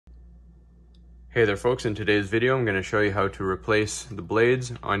Hey there folks, in today's video I'm going to show you how to replace the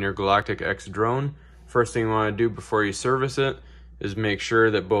blades on your Galactic X drone. First thing you want to do before you service it is make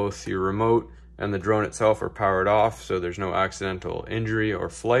sure that both your remote and the drone itself are powered off so there's no accidental injury or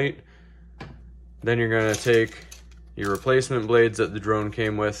flight. Then you're going to take your replacement blades that the drone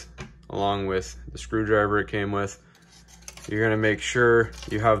came with along with the screwdriver it came with. You're going to make sure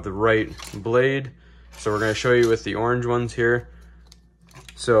you have the right blade. So we're going to show you with the orange ones here.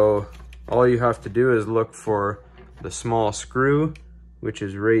 So all you have to do is look for the small screw, which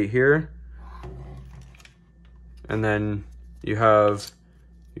is right here. And then you have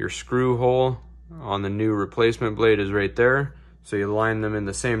your screw hole on the new replacement blade is right there. So you line them in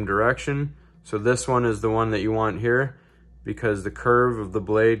the same direction. So this one is the one that you want here because the curve of the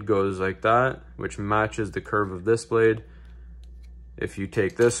blade goes like that, which matches the curve of this blade. If you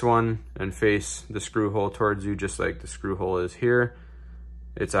take this one and face the screw hole towards you, just like the screw hole is here,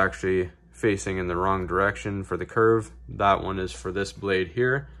 it's actually facing in the wrong direction for the curve. That one is for this blade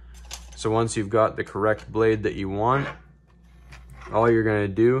here. So once you've got the correct blade that you want, all you're going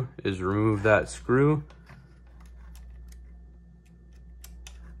to do is remove that screw.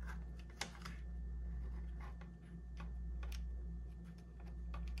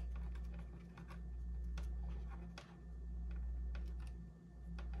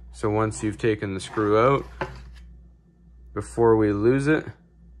 So once you've taken the screw out, before we lose it,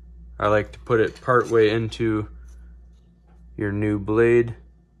 I like to put it part way into your new blade.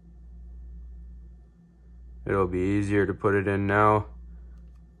 It'll be easier to put it in now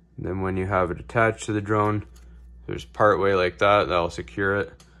than when you have it attached to the drone. There's part way like that, that'll secure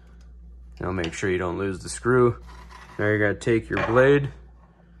it. Now make sure you don't lose the screw. Now you're gonna take your blade,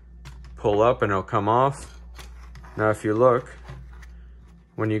 pull up and it'll come off. Now if you look,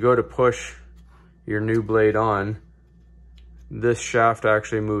 when you go to push your new blade on, this shaft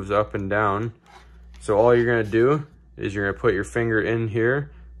actually moves up and down. So all you're gonna do is you're gonna put your finger in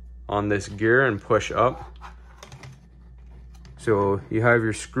here on this gear and push up. So you have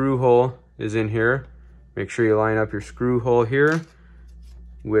your screw hole is in here. Make sure you line up your screw hole here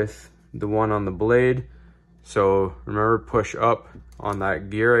with the one on the blade. So remember, push up on that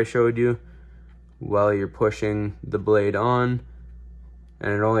gear I showed you while you're pushing the blade on.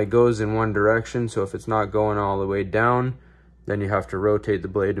 And it only goes in one direction, so if it's not going all the way down, then you have to rotate the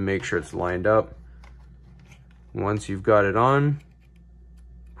blade to make sure it's lined up. Once you've got it on,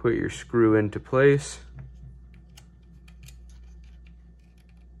 put your screw into place.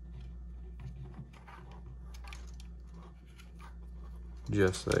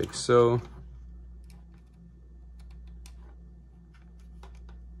 Just like so.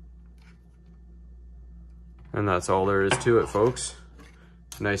 And that's all there is to it, folks.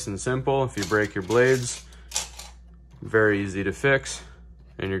 Nice and simple. If you break your blades, very easy to fix,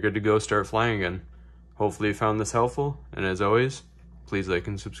 and you're good to go start flying again. Hopefully you found this helpful, and as always, please like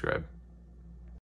and subscribe.